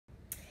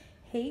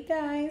Hey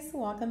guys,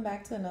 welcome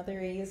back to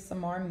another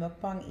ASMR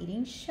mukbang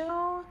eating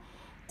show.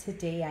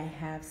 Today I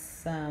have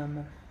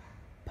some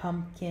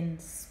pumpkin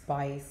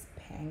spice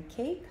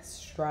pancake,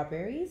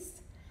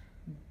 strawberries,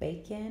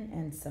 bacon,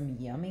 and some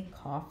yummy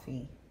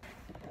coffee.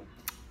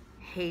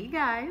 Hey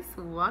guys,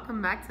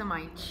 welcome back to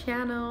my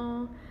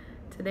channel.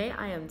 Today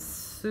I am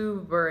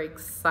super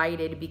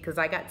excited because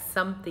I got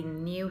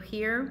something new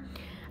here.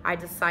 I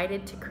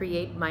decided to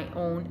create my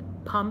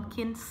own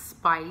pumpkin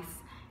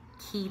spice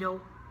keto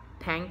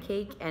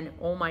pancake, and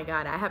oh my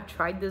god, I have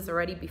tried this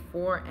already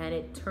before and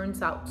it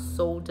turns out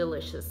so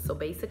delicious. So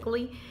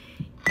basically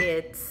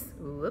it's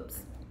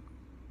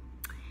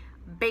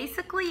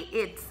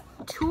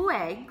 2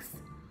 eggs,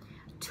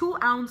 2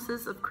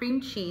 ounces of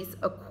cream cheese,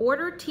 a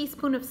 1/4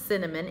 teaspoon of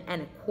cinnamon,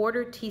 and a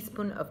 1/4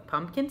 teaspoon of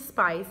pumpkin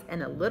spice,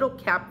 and a little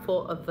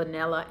capful of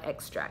vanilla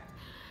extract.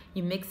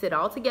 You mix it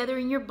all together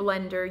in your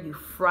blender, you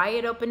fry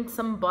it up in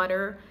some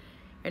butter,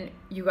 and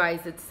you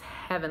guys, it's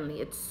heavenly.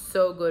 It's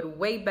so good,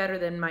 way better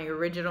than my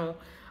original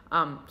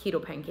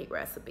keto pancake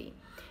recipe.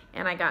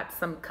 And I got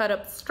some cut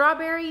up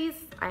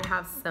strawberries, I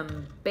have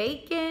some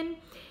bacon,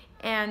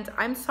 and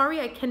I'm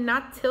sorry I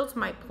cannot tilt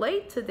my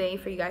plate today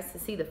for you guys to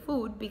see the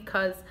food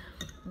because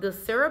the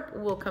syrup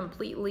will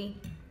completely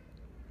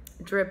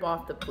drip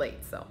off the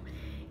plate. So,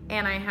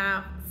 and I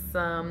have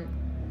some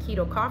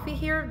keto coffee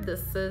here.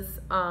 This is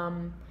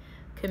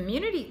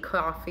community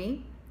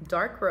coffee,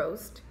 dark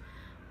roast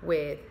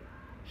with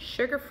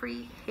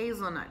sugar-free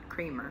hazelnut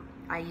creamer.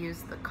 I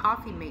use the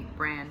Coffee Mate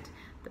brand,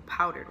 the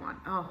powdered one.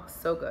 Oh,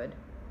 so good.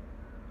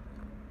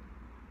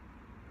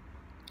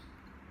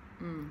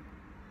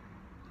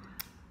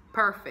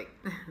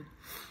 Perfect.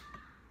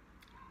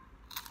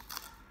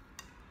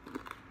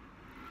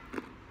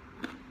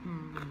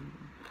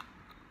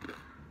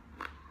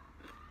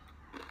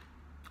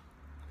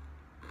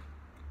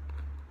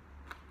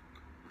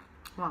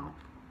 Wow.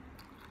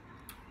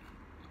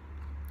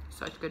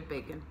 Such good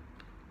bacon.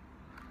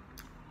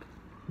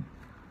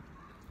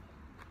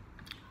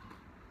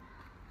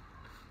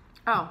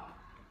 Oh,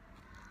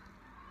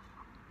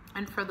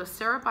 and for the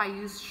syrup, I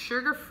use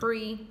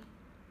sugar-free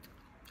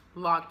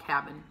log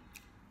cabin.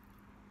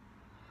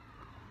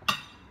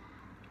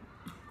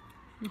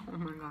 Oh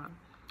my god.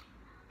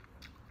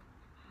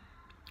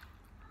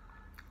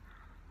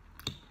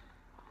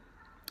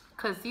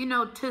 Because you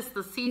know, 'tis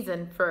the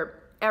season for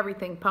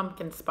everything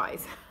pumpkin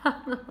spice.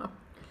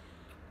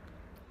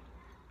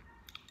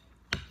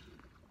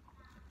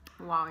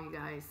 Wow, you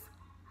guys.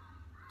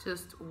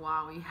 Just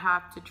wow, you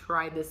have to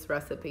try this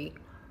recipe.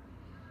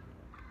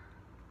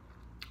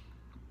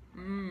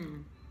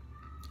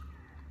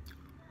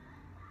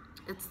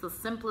 It's the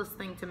simplest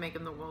thing to make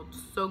in the world.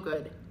 So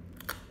good.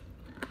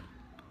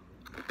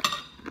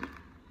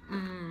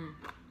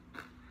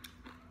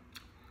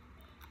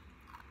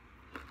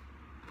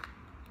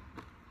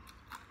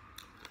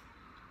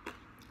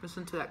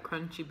 Listen to that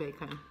crunchy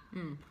bacon.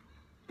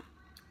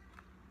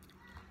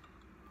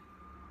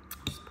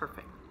 It's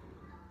perfect.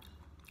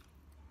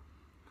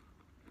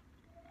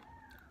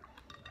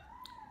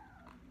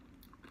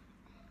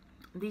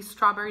 These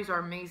strawberries are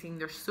amazing.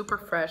 They're super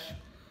fresh.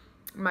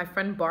 My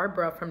friend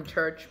Barbara from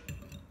church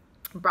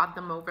brought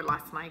them over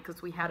last night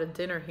because we had a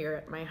dinner here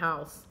at my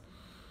house.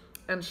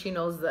 And she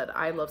knows that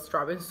I love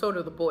strawberries. So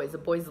do the boys. The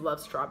boys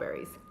love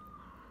strawberries.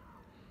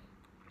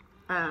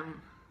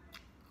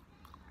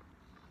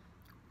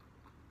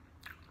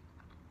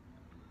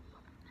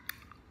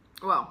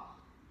 Well,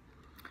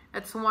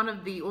 it's one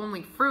of the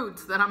only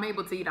fruits that I'm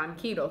able to eat on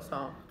keto,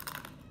 so.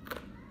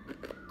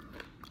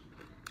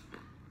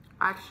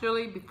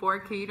 Actually, before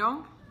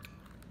keto,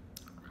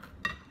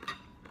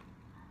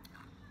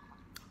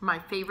 my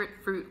favorite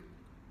fruit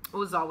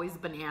was always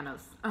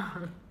bananas.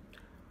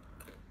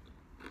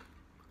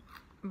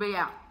 But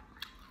yeah,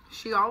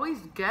 she always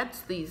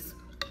gets these.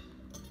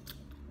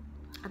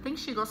 I think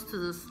she goes to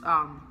this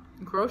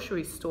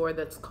grocery store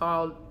that's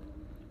called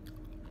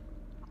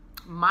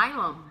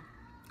Milam.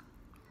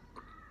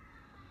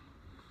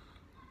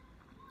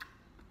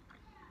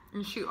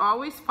 And she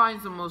always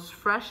finds the most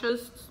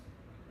freshest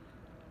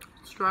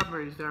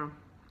strawberries there.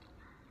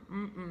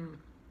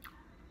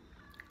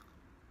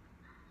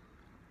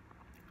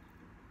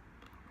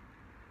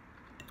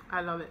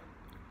 I love it.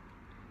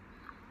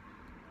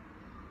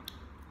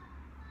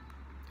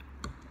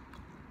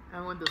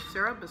 And when the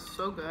syrup is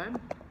so good.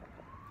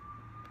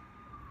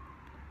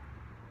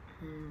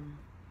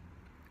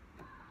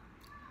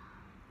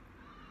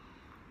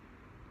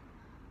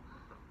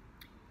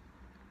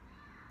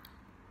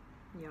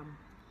 Yum.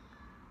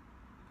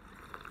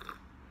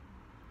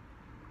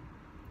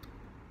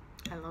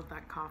 I love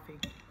that coffee.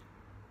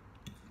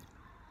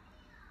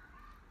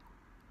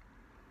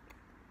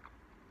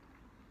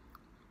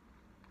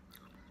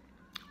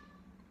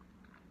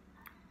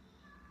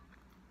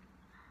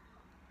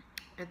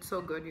 It's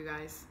so good, you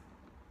guys.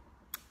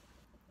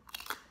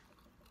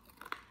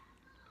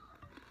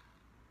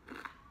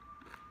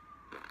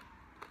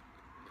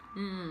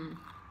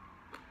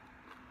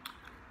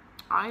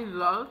 I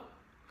love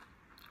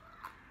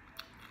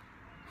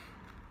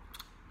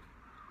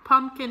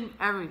pumpkin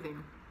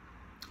everything.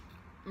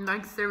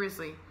 Like,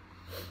 seriously.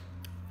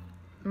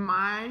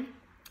 My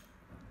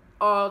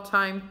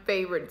all-time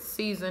favorite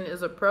season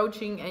is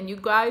approaching, and you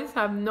guys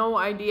have no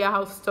idea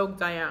how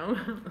stoked I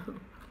am.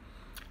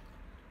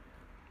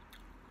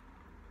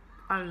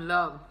 I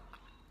love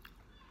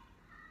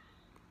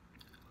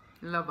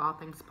all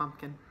things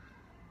pumpkin.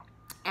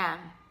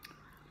 And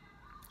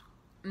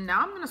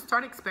now I'm gonna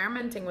start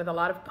experimenting with a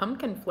lot of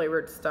pumpkin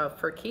flavored stuff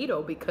for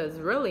keto, because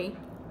really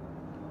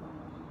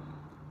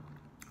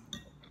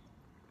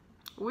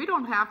we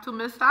don't have to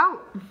miss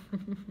out.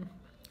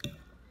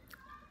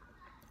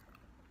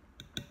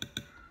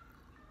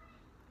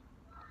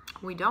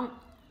 We don't.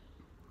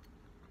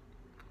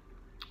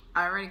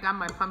 I already got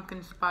my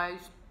pumpkin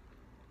spice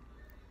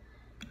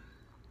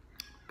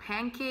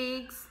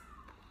pancakes.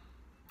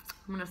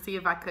 I'm gonna see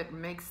if I could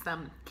make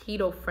some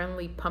keto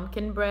friendly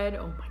pumpkin bread.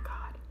 Oh my God.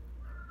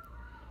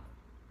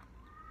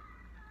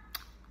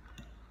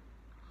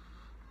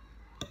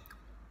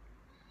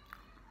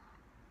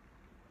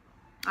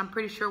 I'm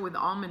pretty sure with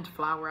almond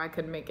flour I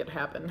could make it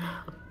happen.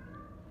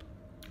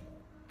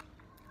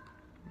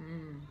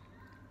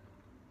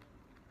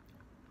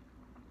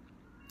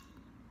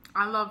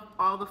 I love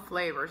all the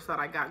flavors that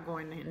I got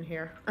going in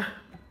here.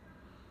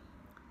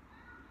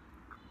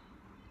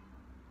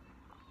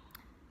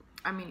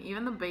 I mean,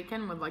 even the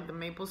bacon with like the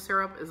maple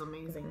syrup is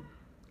amazing.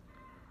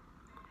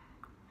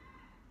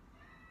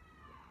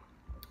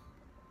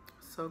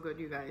 So good,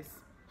 you guys.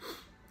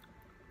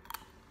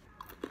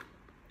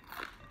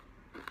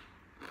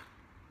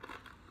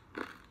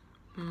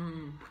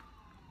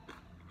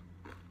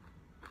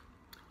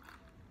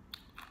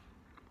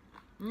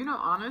 You know,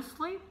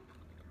 honestly,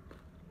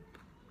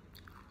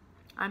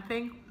 I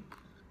think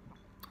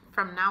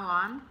from now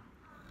on,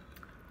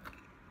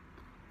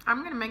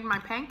 I'm gonna make my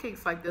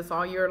pancakes like this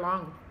all year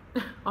long,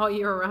 all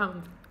year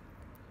round.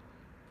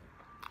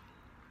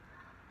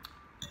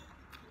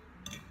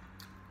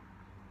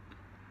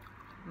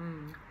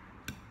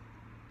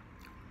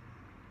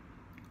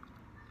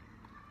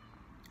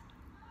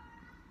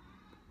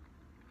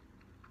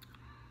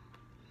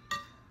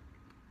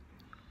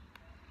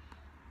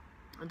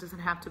 It doesn't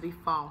have to be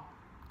fall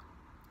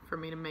for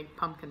me to make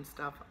pumpkin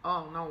stuff.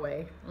 Oh, no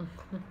way.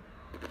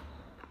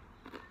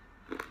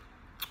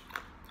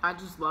 I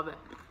just love it.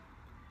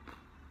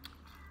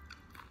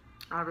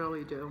 I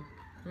really do.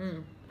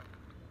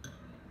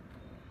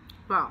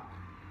 Well,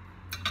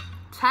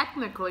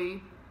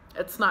 technically,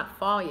 it's not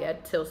fall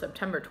yet till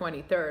September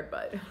 23rd,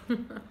 but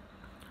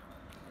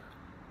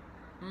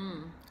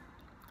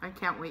I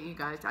can't wait, you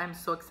guys. I'm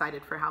so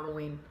excited for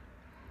Halloween.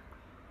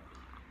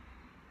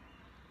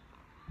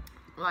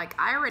 Like,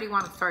 I already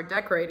want to start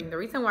decorating. The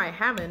reason why I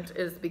haven't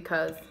is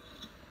because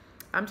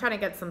I'm trying to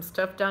get some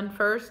stuff done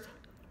first.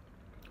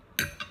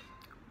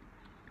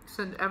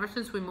 Ever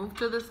since we moved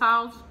to this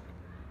house,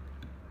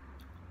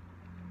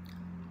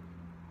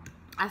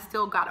 I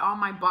still got all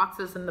my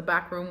boxes in the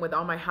back room with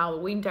all my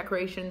Halloween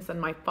decorations and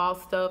my fall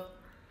stuff.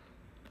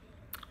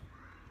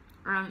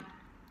 And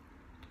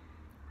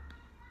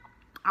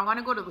I want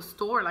to go to the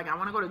store. Like, I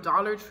want to go to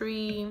Dollar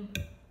Tree.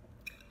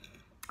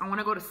 I want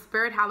to go to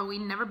Spirit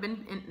Halloween. Never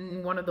been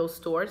in one of those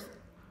stores.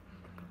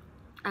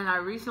 And I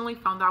recently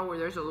found out where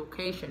there's a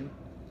location.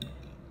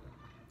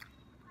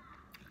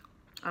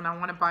 And I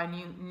want to buy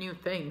new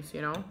things,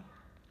 you know.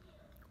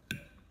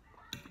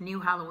 New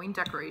Halloween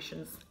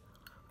decorations.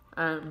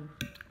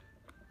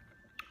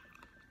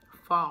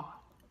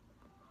 Fall.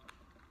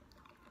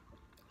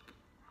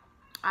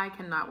 I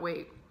cannot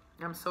wait.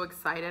 I'm so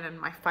excited. And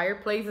my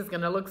fireplace is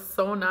going to look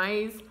so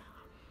nice.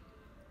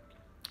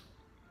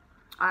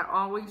 I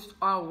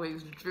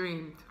always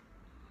dreamed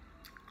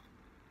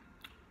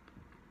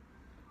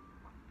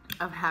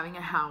of having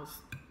a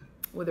house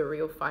with a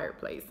real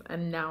fireplace,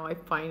 and now I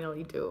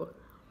finally do.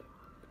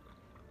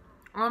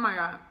 Oh my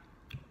God.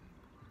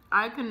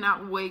 I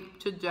cannot wait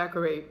to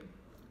decorate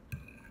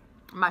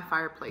my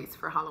fireplace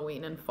for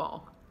Halloween and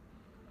fall.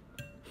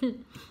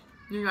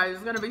 You guys,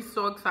 it's gonna be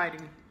so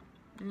exciting.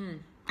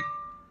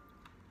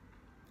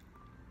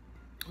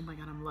 Oh my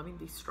God, I'm loving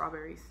these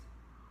strawberries.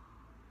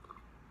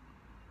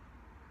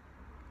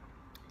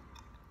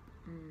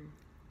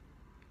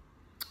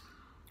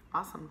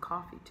 Awesome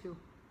coffee too.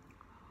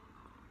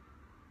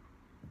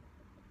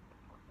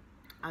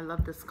 I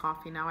love this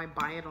coffee. Now I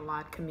buy it a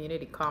lot.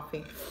 Community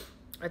coffee.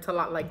 It's a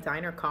lot like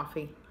diner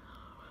coffee.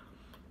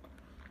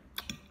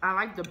 I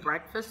like the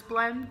breakfast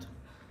blend.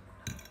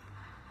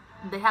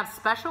 They have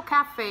special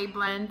cafe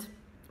blend,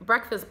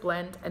 breakfast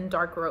blend, and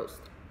dark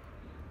roast.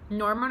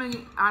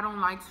 Normally I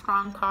don't like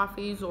strong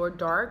coffees or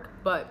dark,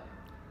 but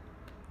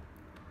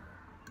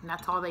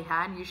that's all they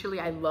had. Usually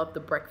I love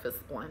the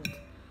breakfast blend,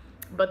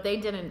 but they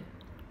didn't.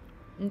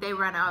 They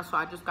ran out, so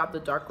I just got the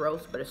dark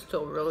roast, but it's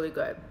still really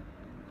good.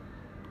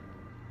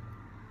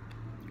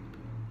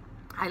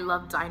 I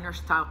love diner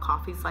style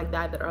coffees like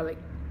that are like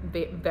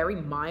very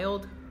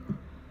mild,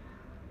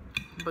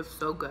 but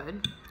so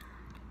good.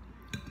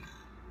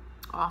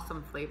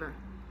 Awesome flavor.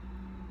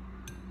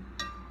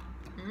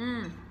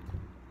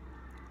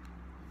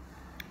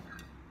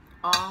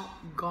 all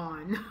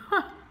gone.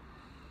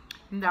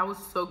 That was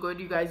so good,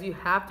 you guys. You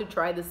have to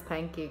try this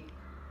pancake.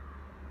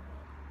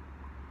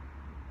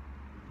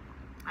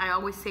 I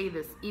always say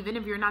this, even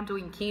if you're not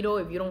doing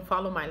keto, if you don't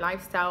follow my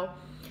lifestyle,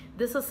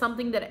 this is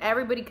something that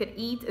everybody could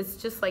eat. It's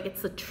just like,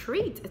 it's a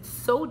treat. It's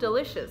so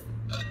delicious.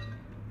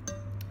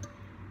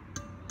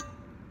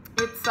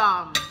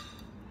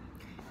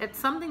 It's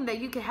something that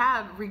you can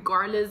have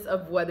regardless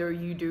of whether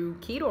you do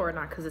keto or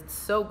not, because it's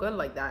so good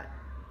like that.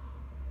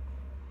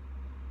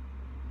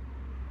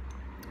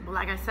 But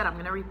like I said, I'm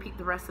gonna repeat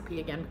the recipe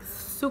again. It's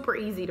super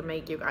easy to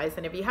make, you guys.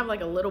 And if you have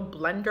like a little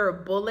blender, a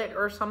bullet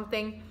or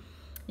something,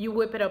 you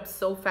whip it up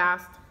so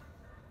fast.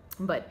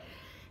 But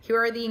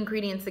here are the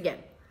ingredients again.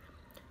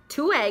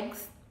 2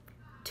 eggs,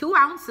 2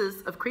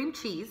 ounces of cream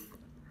cheese,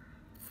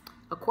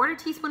 a 1/4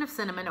 teaspoon of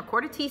cinnamon, a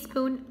 1/4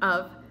 teaspoon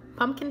of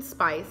pumpkin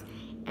spice,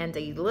 and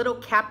a little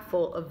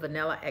capful of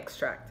vanilla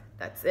extract.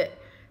 That's it.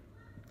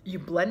 You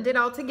blend it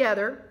all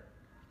together.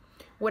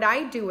 What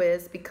I do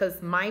is,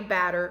 because my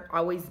batter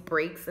always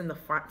breaks in the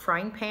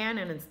frying pan,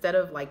 and instead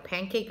of like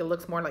pancake, it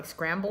looks more like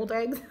scrambled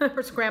eggs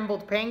or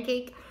scrambled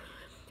pancake.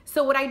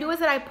 So what I do is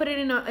that I put it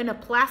in a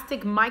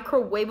plastic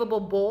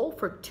microwavable bowl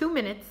for 2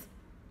 minutes,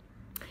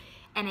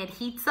 and it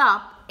heats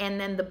up, and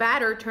then the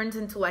batter turns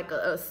into like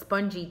a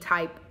spongy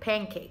type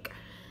pancake.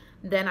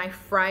 Then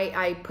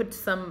I put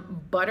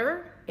some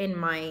butter in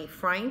my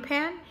frying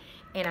pan,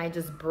 and I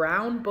just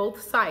brown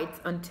both sides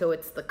until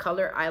it's the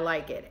color I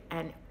like it.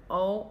 And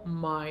oh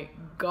my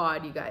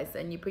God, you guys.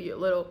 And you put your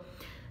little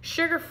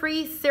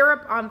sugar-free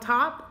syrup on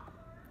top,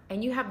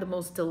 and you have the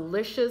most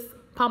delicious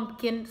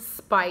pumpkin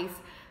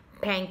spice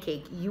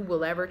pancake you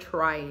will ever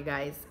try, you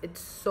guys. It's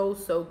so,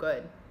 so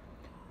good.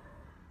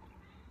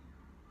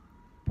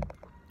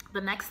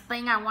 The next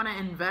thing I want to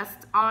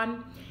invest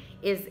on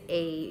is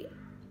a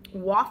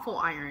waffle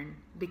iron,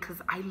 because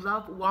I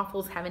love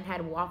waffles. Haven't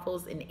had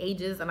waffles in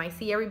ages, and I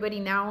see everybody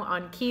now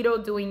on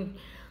keto doing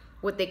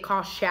what they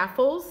call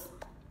shaffles,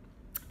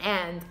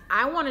 and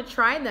I want to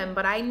try them,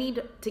 but I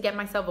need to get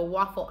myself a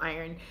waffle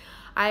iron.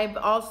 I've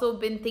also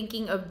been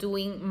thinking of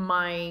doing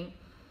my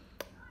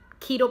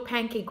keto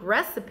pancake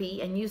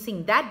recipe and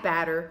using that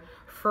batter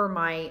for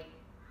my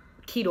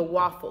keto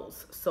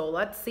waffles. So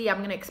let's see,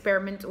 I'm gonna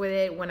experiment with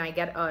it when I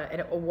get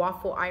a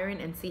waffle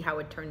iron and see how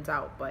it turns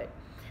out. But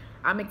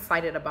I'm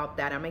excited about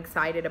that. I'm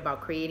excited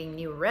about creating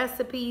new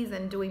recipes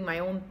and doing my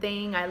own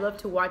thing. I love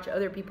to watch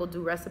other people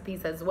do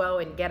recipes as well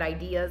and get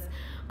ideas,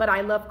 but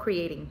I love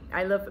creating.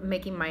 I love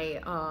making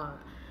my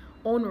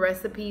own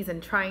recipes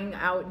and trying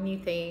out new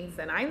things.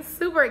 And I'm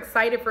super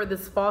excited for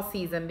this fall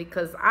season,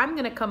 because I'm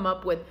gonna come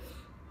up with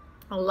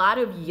a lot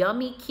of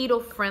yummy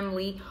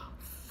keto-friendly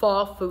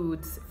fall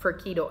foods for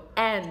keto,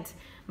 and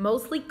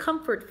mostly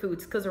comfort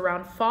foods, because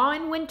around fall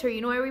and winter,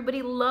 you know,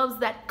 everybody loves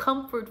that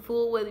comfort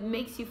food where it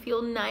makes you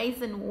feel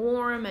nice and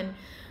warm. And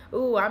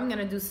ooh, I'm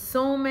gonna do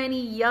so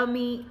many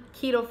yummy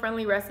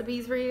keto-friendly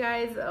recipes for you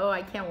guys. Oh,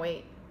 I can't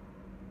wait.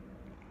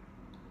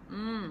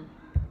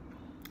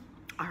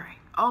 All right.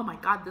 Oh my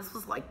God, this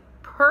was like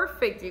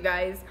perfect, you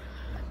guys.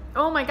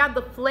 Oh my God,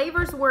 the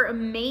flavors were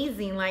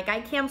amazing. Like,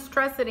 I can't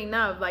stress it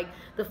enough. Like,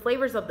 the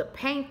flavors of the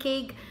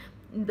pancake,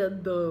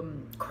 the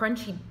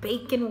crunchy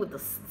bacon with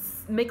the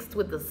mixed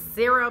with the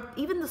syrup,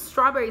 even the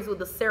strawberries with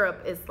the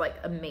syrup is like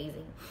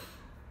amazing.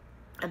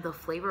 And the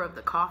flavor of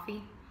the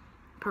coffee,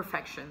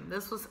 perfection.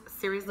 This was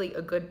seriously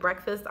a good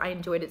breakfast. I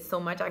enjoyed it so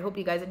much. I hope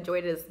you guys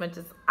enjoyed it as much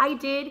as I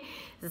did.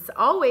 As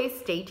always,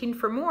 stay tuned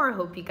for more.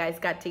 Hope you guys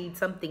got to eat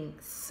something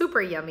super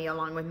yummy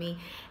along with me,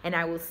 and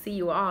I will see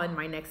you all in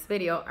my next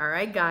video. All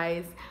right,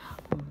 guys,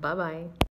 bye-bye.